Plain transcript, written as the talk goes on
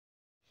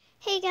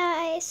Hey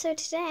guys, so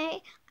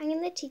today I'm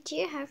going to teach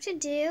you how to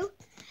do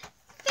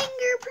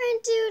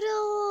fingerprint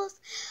doodles.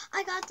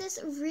 I got this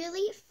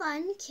really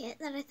fun kit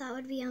that I thought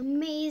would be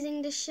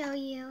amazing to show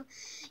you.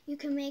 You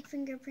can make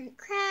fingerprint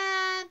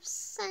crabs,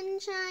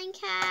 sunshine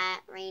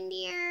cat,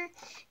 reindeer,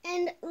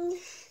 and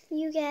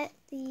you get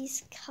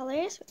these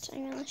colors, which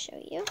I'm going to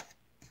show you.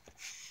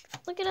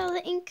 Look at all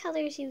the ink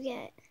colors you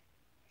get.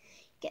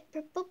 You get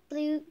purple,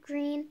 blue,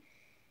 green,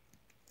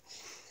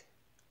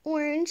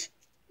 orange,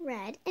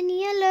 red, and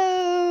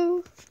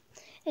yellow.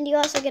 And you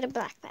also get a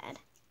black pad.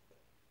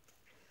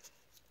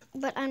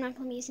 But I'm not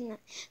going to be using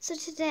that. So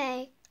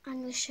today,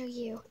 I'm going to show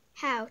you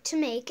how to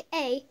make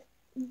a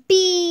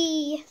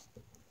bee.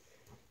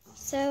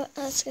 So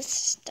let's get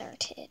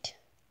started.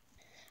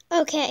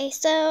 Okay,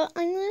 so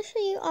I'm going to show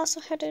you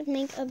also how to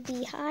make a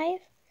beehive.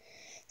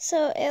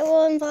 So it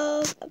will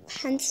involve a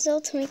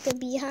pencil to make the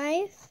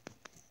beehive.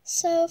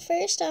 So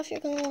first off, you're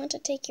going to want to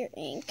take your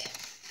ink.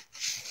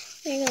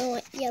 You're going to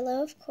want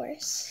yellow, of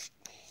course.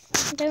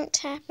 Don't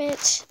tap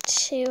it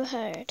too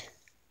hard.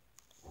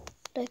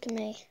 Look at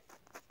me.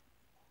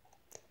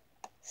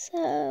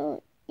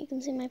 So you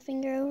can see my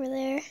finger over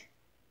there.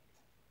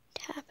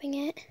 Tapping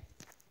it.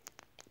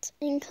 It's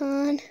ink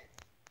on.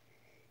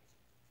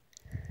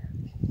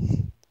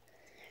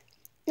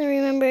 Now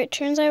remember, it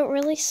turns out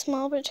really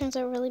small, but it turns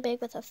out really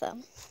big with a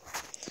thumb.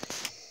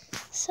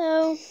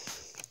 So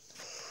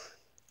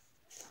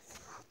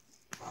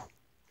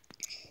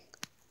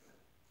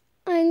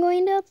I'm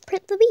going to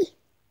print the bee.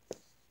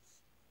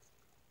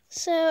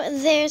 So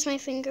there's my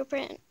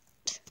fingerprint.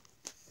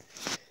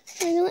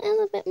 I'm going to add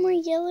a bit more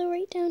yellow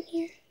right down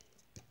here.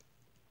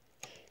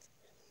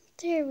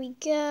 There we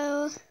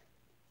go.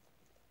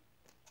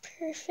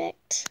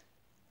 Perfect.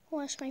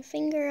 Wash my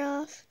finger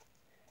off.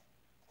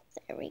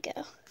 There we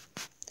go.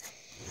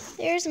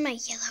 There's my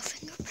yellow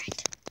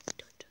fingerprint.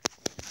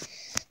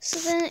 So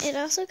then it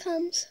also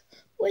comes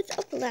with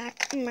a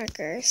black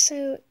marker.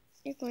 So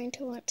you're going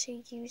to want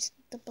to use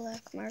the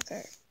black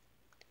marker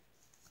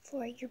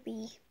for your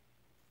bee.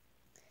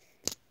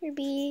 Your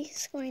bee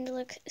is going to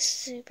look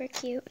super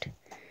cute.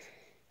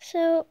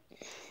 So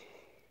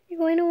you're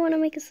going to want to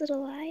make this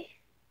little eye.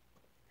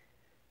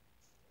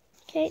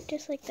 Okay,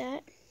 just like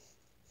that.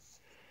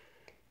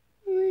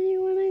 And then you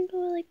want to go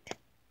like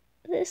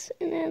this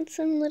and add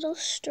some little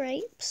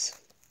stripes.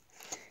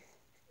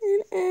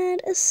 And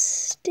add a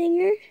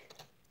stinger.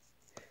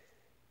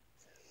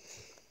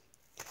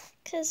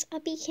 Because a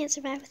bee can't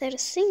survive without a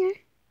stinger.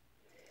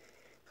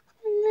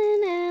 And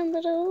then add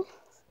little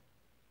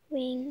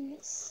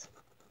wings.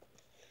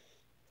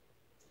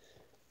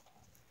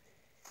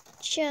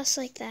 Just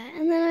like that.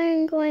 And then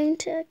I'm going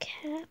to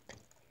cap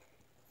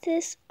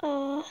this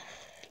off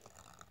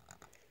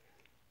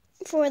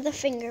for the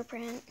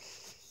fingerprint.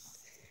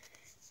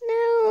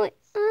 Now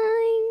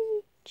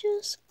I'm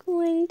just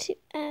going to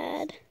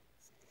add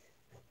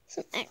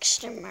some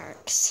extra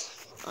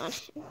marks on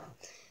him.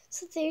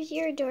 So there's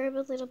your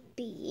adorable little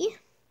bee.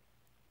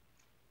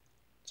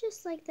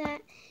 Just like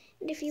that.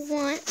 And if you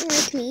want,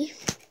 like me,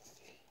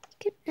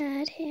 you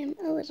can add him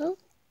a little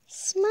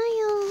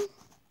smile.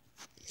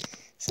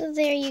 So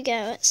there you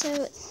go.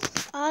 So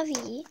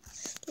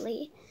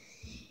obviously,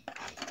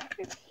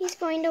 he's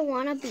going to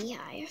want a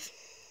beehive.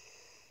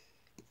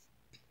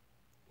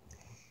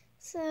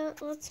 So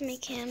let's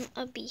make him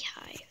a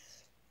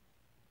beehive.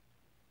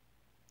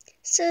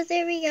 So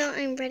there we go.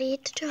 I'm ready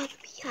to draw the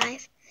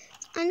beehive.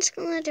 So I'm just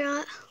going to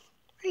draw it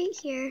right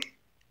here.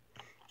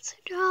 So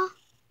draw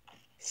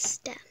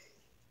stem.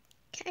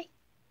 Okay.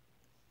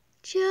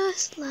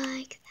 Just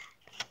like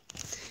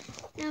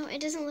that. Now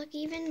it doesn't look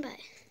even, but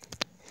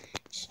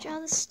just draw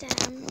the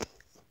stem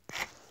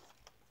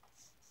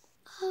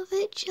of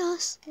it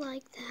just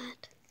like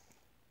that.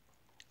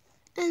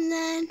 And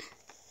then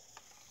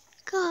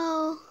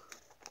go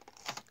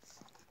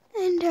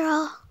and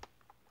draw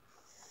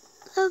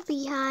the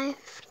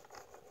beehive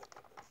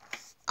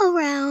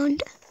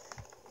around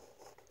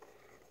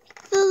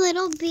the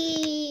little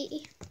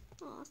bee.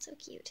 Oh, so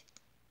cute.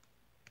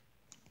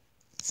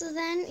 So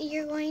then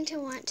you're going to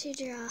want to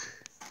draw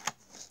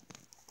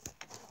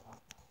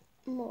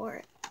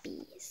more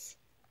bees.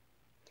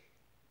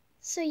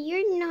 So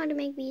you know how to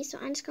make bees, so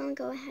I'm just going to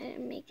go ahead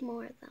and make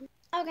more of them.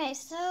 Okay,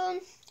 so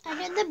I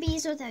did the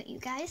bees without you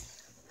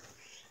guys.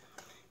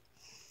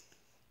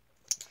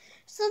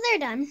 So they're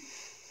done.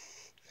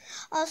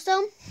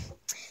 Also,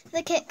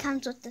 the kit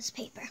comes with this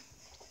paper.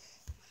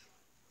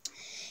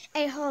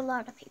 A whole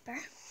lot of paper.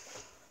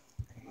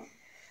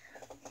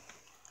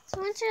 So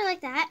once you're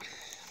like that,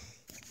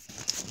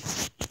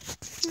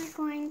 you're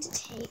going to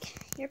take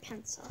your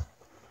pencil.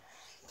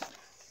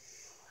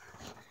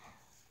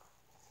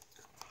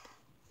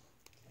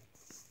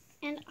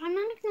 And I'm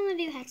not going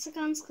to do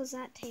hexagons because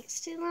that takes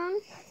too long.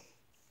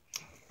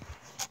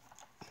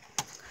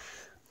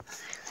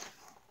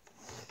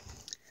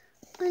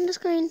 I'm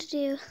just going to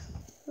do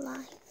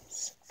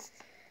lines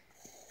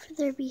for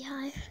their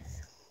beehive.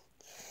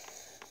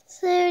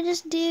 So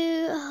just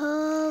do a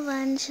whole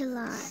bunch of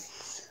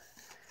lines.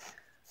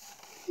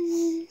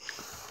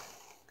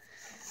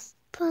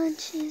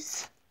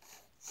 bunches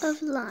of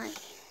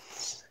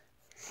lines.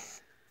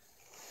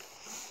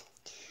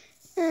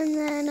 And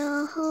then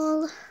a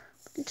whole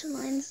bunch of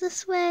lines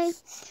this way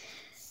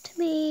to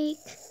make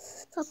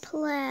a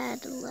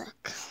plaid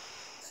look.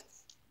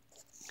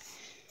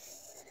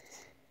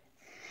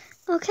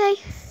 Okay.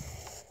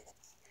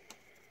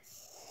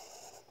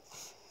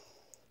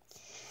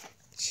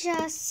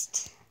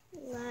 Just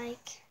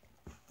like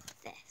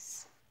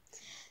this.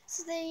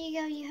 So there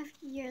you go. You have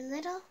your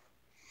little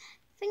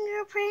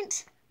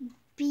fingerprint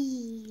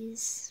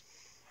bees.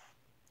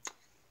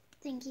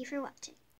 Thank you for watching.